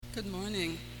Good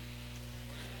morning.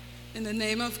 In the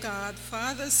name of God,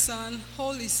 Father, Son,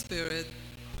 Holy Spirit,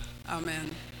 Amen.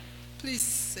 Please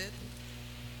sit.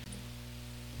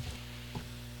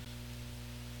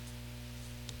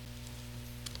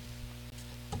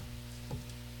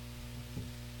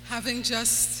 Having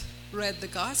just read the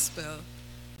gospel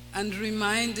and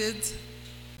reminded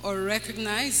or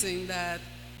recognizing that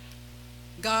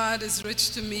God is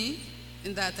rich to me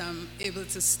in that I'm able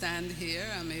to stand here,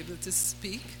 I'm able to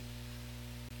speak,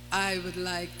 I would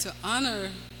like to honor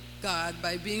God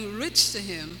by being rich to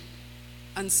him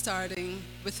and starting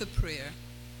with a prayer.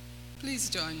 Please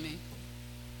join me.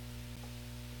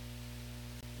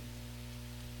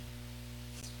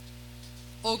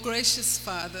 O gracious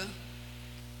Father,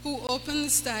 who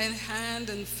opens thine hand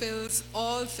and fills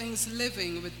all things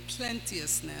living with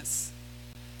plenteousness,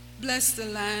 bless the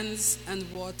lands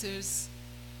and waters,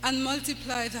 and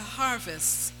multiply the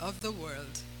harvests of the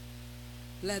world.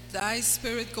 Let thy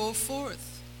Spirit go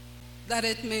forth, that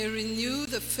it may renew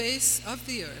the face of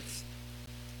the earth.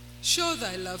 Show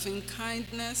thy loving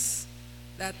kindness,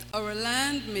 that our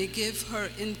land may give her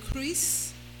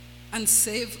increase, and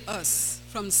save us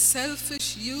from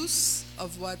selfish use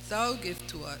of what thou give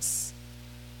to us,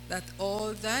 that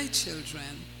all thy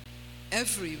children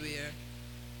everywhere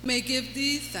may give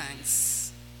thee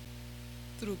thanks.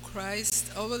 Through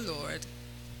Christ our Lord.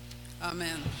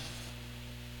 Amen.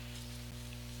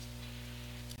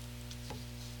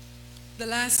 The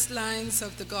last lines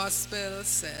of the gospel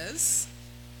says,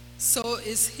 "So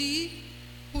is he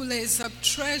who lays up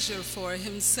treasure for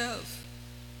himself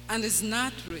and is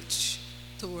not rich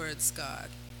towards God."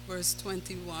 Verse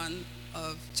 21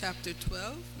 of chapter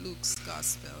 12, Luke's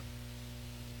gospel.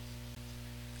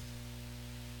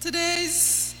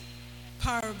 Today's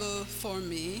parable for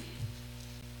me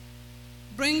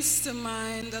brings to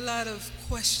mind a lot of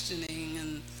questioning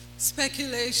and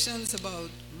speculations about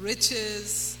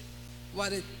riches,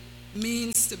 what it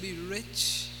means to be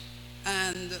rich,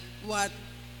 and what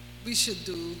we should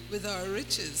do with our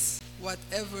riches,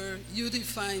 whatever you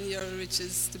define your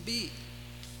riches to be.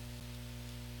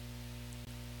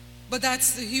 But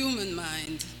that's the human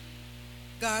mind.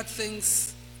 God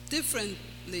thinks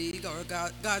differently, or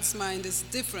God's mind is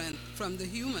different from the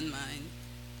human mind.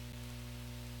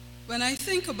 When I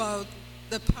think about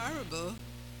the parable,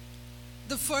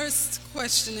 the first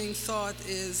questioning thought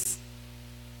is,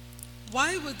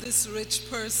 why would this rich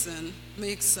person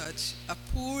make such a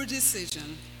poor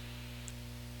decision?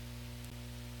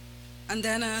 And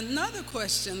then another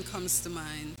question comes to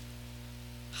mind.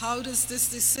 How does this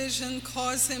decision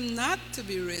cause him not to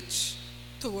be rich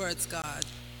towards God?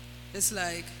 It's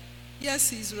like, yes,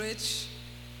 he's rich,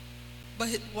 but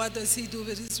what does he do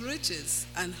with his riches?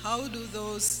 And how do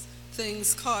those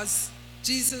things cause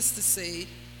Jesus to say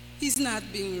he's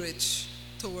not being rich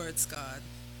towards God?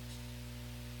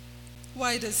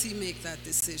 Why does he make that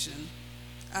decision?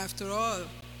 After all,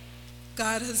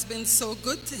 God has been so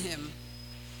good to him,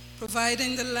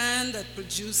 providing the land that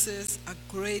produces a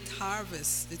great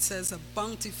harvest. It says a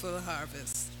bountiful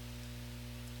harvest.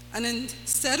 And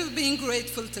instead of being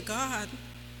grateful to God,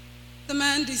 the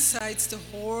man decides to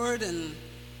hoard and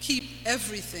keep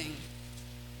everything.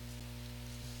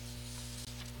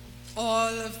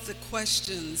 All of the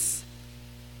questions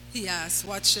he asks: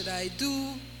 what should I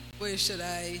do? What should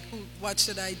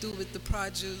I do with the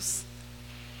produce?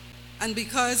 And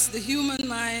because the human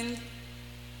mind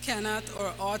cannot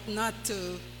or ought not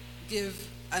to give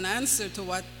an answer to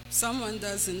what someone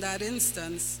does in that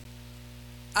instance,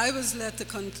 I was led to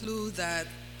conclude that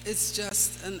it's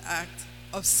just an act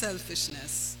of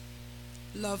selfishness,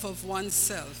 love of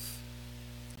oneself.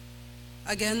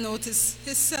 Again, notice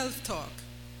his self-talk.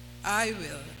 I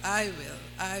will, I will,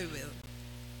 I will.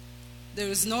 There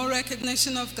is no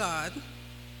recognition of God,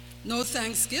 no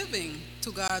thanksgiving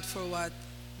to God for what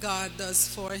God does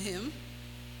for him,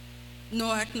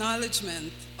 no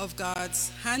acknowledgement of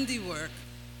God's handiwork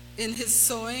in his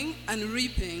sowing and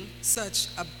reaping such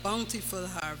a bountiful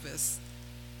harvest,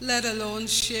 let alone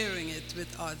sharing it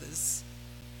with others.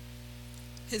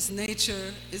 His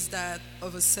nature is that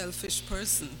of a selfish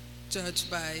person, judged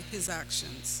by his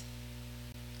actions.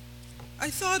 I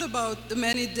thought about the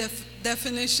many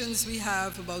definitions we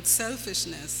have about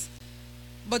selfishness,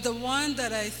 but the one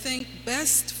that I think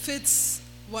best fits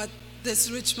what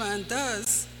this rich man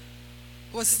does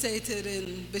was stated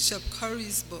in Bishop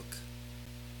Curry's book,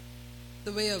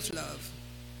 The Way of Love.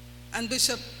 And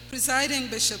presiding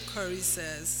Bishop Curry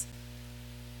says,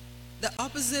 the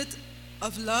opposite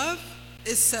of love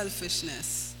is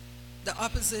selfishness. The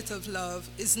opposite of love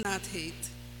is not hate.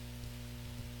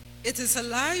 It is a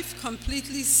life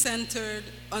completely centered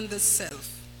on the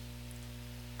self.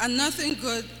 And nothing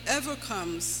good ever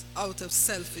comes out of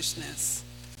selfishness.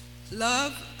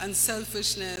 Love and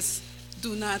selfishness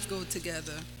do not go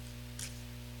together.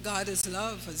 God is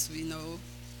love, as we know.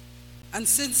 And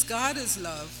since God is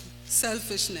love,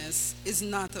 selfishness is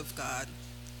not of God.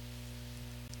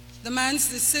 The man's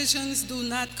decisions do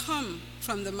not come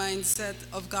from the mindset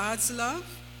of God's love,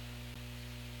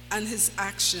 and his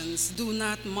actions do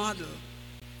not model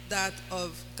that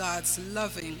of God's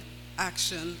loving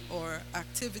action or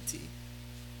activity.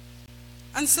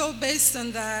 And so based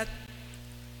on that,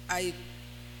 I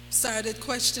started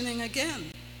questioning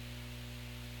again.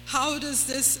 How does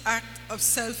this act of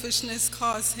selfishness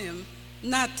cause him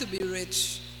not to be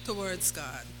rich towards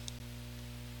God?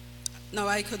 Now,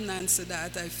 I couldn't answer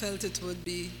that. I felt it would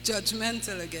be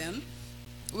judgmental again,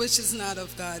 which is not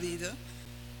of God either.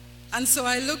 And so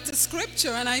I looked at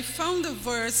Scripture, and I found a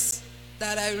verse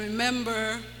that I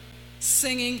remember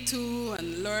singing to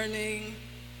and learning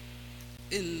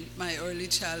in my early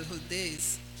childhood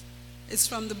days. It's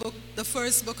from the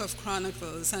first book of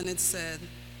Chronicles, and it said,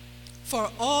 "For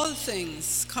all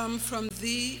things come from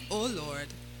thee, O Lord,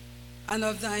 and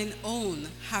of thine own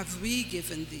have we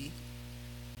given thee.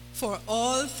 For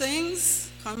all things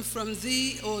come from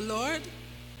thee, O Lord,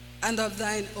 and of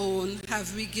thine own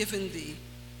have we given thee."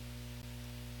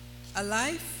 A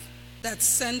life that's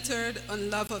centered on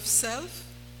love of self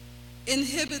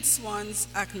inhibits one's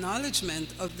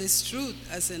acknowledgement of this truth,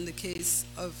 as in the case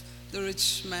of the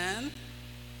rich man.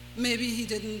 Maybe he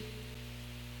didn't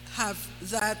have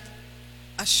that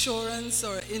assurance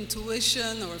or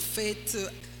intuition or faith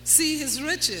to see his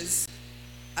riches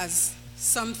as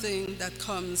something that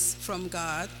comes from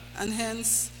God, and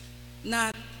hence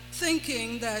not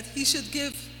thinking that he should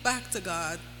give back to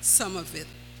God some of it.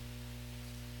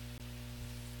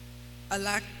 A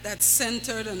lack that's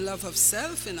centered on love of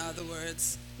self, in other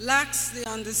words, lacks the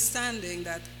understanding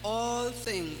that all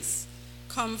things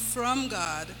come from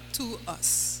God to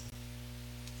us.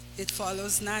 It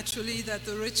follows naturally that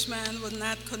the rich man would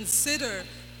not consider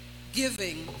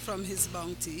giving from his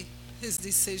bounty. His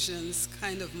decisions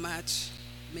kind of match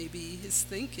maybe his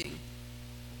thinking.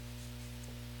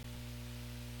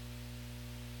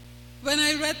 When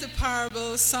I read the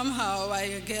parable, somehow I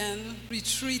again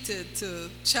retreated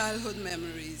to childhood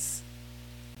memories.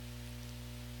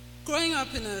 Growing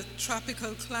up in a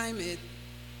tropical climate,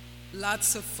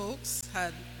 lots of folks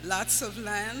had lots of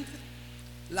land,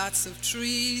 lots of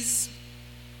trees.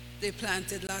 They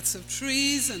planted lots of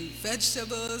trees and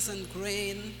vegetables and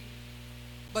grain.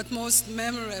 But most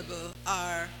memorable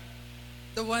are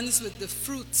the ones with the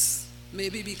fruits,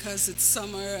 maybe because it's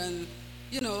summer and,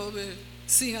 we're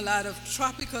seeing a lot of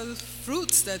tropical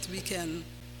fruits that we can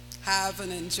have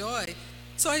and enjoy.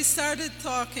 So I started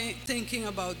thinking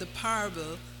about the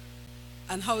parable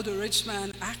and how the rich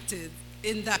man acted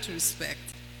in that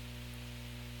respect.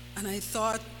 And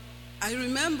I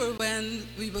remember when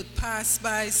we would pass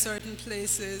by certain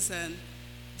places and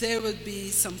there would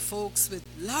be some folks with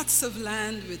lots of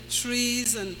land, with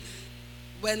trees, and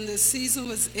when the season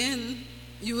was in,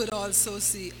 you would also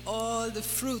see all the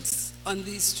fruits on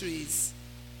these trees.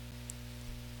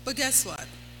 But guess what?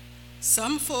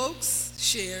 Some folks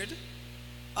shared,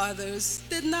 others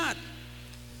did not.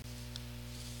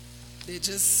 They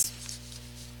just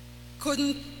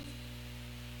couldn't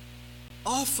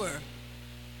offer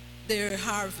their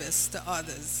harvest to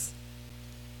others.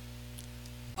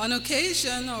 On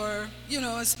occasion, or,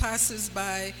 as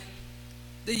passers-by,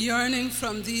 the yearning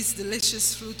from these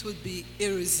delicious fruit would be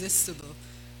irresistible.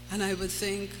 And I would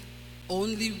think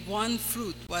only one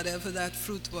fruit, whatever that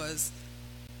fruit was.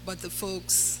 But the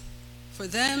folks, for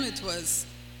them it was,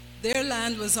 their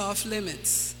land was off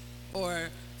limits or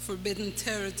forbidden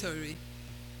territory.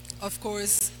 Of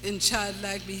course, in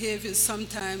childlike behavior,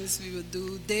 sometimes we would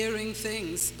do daring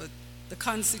things, but the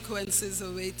consequences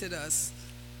awaited us,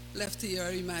 left to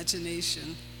your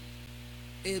imagination.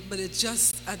 But it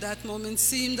just, at that moment,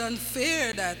 seemed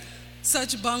unfair that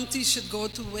such bounty should go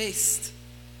to waste.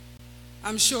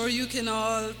 I'm sure you can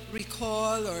all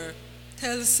recall or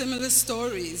tell similar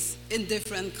stories in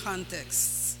different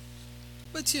contexts.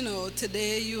 But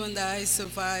today you and I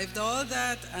survived all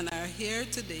that and are here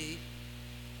today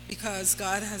because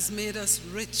God has made us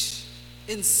rich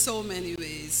in so many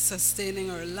ways, sustaining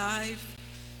our life,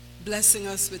 blessing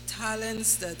us with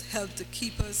talents that help to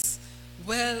keep us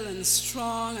well and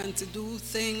strong and to do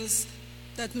things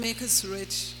that make us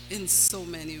rich in so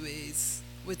many ways,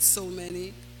 with so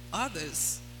many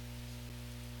others.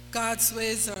 God's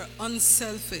ways are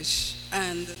unselfish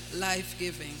and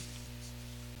life-giving.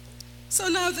 So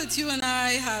now that you and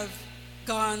I have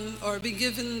gone or been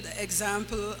given the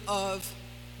example of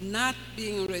not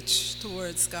being rich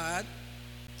towards God,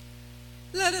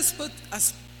 let us put a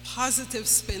positive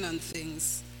spin on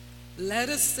things. Let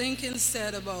us think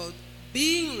instead about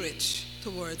being rich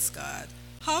towards God.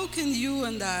 How can you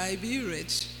and I be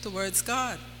rich towards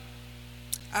God?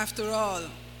 After all,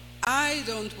 I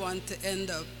don't want to end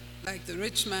up like the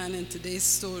rich man in today's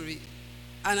story,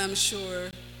 and I'm sure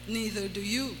neither do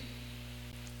you.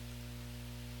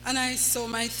 And I saw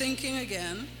my thinking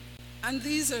again, and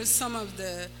these are some of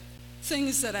the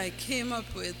things that I came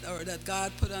up with, or that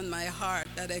God put on my heart,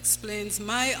 that explains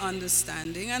my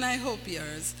understanding, and I hope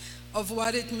yours, of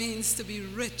what it means to be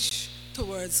rich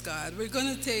towards God. We're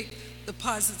going to take the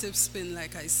positive spin,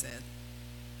 like I said.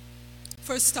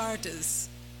 For starters,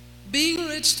 being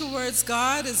rich towards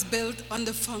God is built on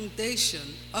the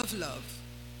foundation of love,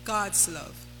 God's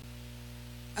love.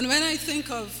 And when I think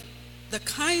of the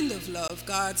kind of love,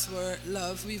 God's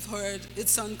love, we've heard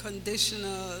it's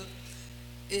unconditional,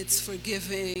 it's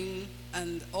forgiving,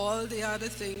 and all the other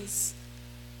things.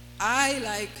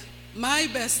 My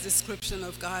best description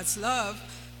of God's love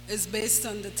is based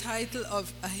on the title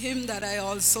of a hymn that I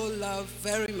also love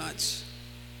very much.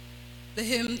 The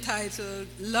hymn titled,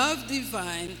 Love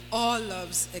Divine, All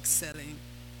Loves Excelling.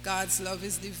 God's love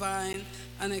is divine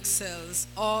and excels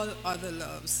all other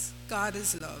loves. God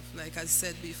is love, like I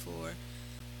said before.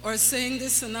 Or saying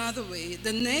this another way,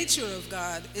 the nature of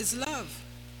God is love.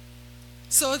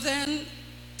 So then,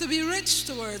 to be rich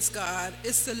towards God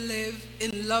is to live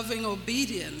in loving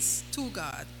obedience to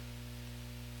God.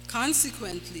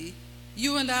 Consequently,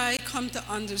 you and I come to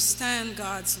understand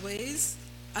God's ways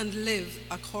and live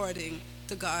according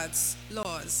to God's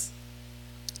laws.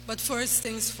 But first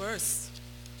things first.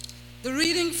 The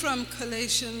reading from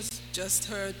Galatians just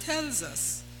heard tells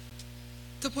us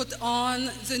to put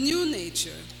on the new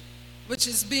nature, which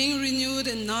is being renewed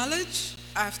in knowledge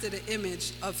after the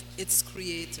image of its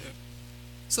creator.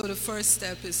 So the first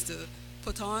step is to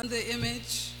put on the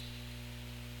image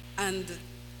and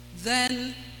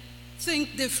then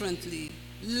think differently,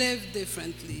 live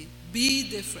differently, be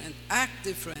different, act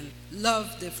different,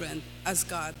 love different as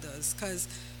God does, because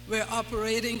we're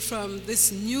operating from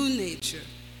this new nature,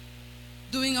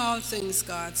 doing all things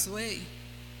God's way.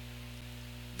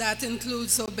 That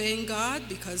includes obeying God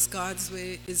because God's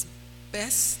way is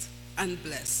best and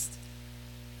blessed.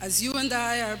 As you and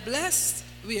I are blessed,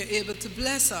 we are able to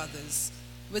bless others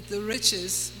with the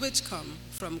riches which come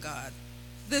from God.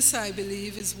 This, I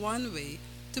believe, is one way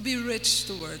to be rich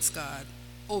towards God,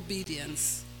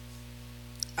 obedience.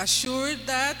 Assured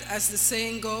that, as the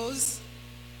saying goes,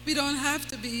 we don't have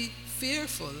to be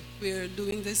fearful. We're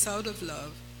doing this out of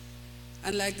love.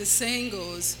 And like the saying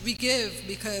goes, we give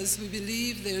because we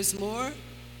believe there's more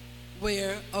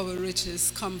where our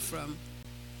riches come from.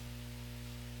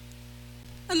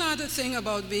 Another thing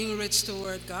about being rich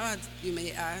toward God, you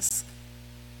may ask,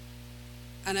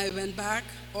 and I went back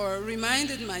or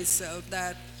reminded myself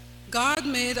that God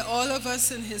made all of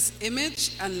us in his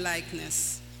image and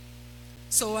likeness.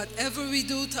 So whatever we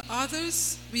do to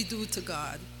others, we do to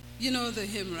God. You know the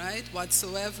hymn, right?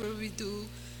 Whatsoever we do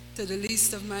to the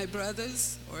least of my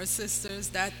brothers or sisters,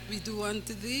 that we do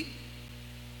unto thee.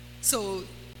 So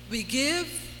we give,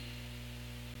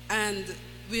 and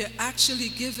we are actually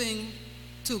giving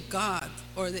to God,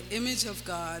 or the image of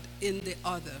God in the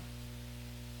other.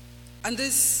 And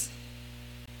this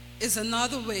is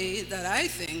another way that I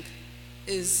think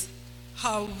is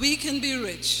how we can be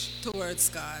rich towards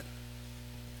God.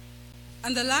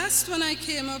 And the last one I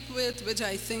came up with, which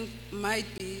I think might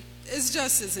be, is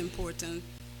just as important.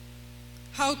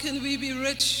 How can we be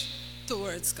rich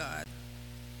towards God?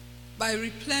 By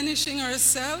replenishing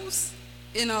ourselves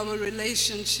in our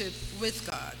relationship with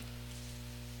God.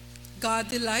 God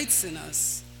delights in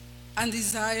us and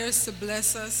desires to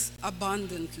bless us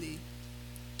abundantly,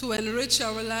 to enrich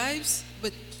our lives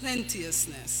with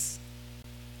plenteousness.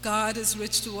 God is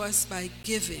rich to us by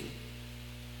giving.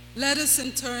 Let us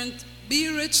in turn be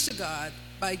rich to God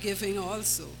by giving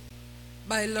also,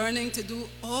 by learning to do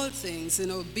all things in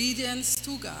obedience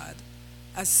to God,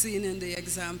 as seen in the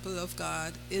example of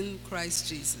God in Christ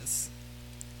Jesus.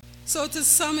 So to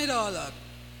sum it all up,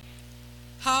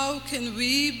 how can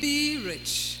we be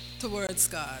rich towards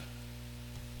God?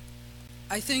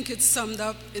 I think it's summed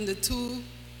up in the two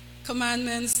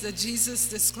commandments that Jesus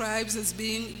describes as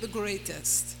being the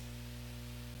greatest.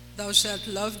 Thou shalt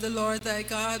love the Lord thy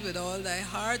God with all thy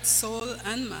heart, soul,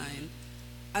 and mind,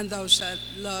 and thou shalt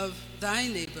love thy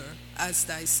neighbor as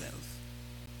thyself.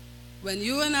 When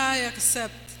you and I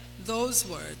accept those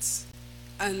words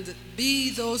and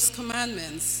be those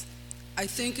commandments, I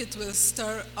think it will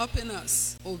stir up in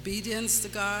us obedience to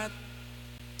God,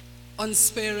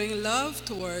 unsparing love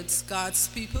towards God's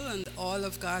people and all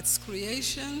of God's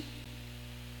creation,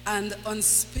 and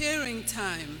unsparing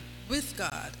time with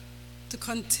God to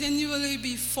continually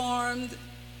be formed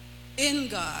in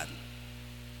God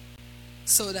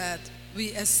so that we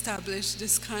establish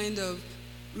this kind of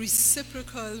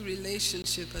reciprocal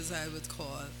relationship, as I would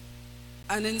call.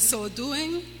 And in so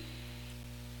doing,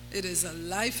 it is a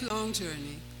lifelong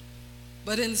journey.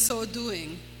 But in so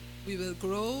doing, we will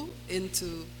grow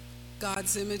into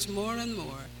God's image more and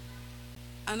more.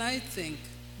 And I think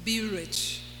be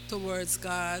rich towards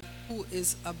God, who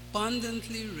is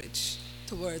abundantly rich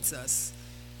towards us.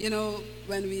 You know,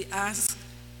 when we ask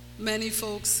many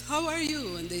folks, how are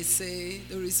you? And they say,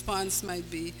 the response might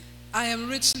be, I am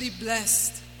richly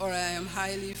blessed, or I am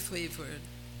highly favored.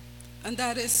 And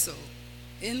that is so.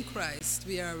 In Christ,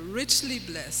 we are richly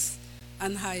blessed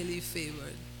and highly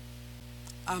favored.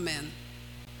 Amen.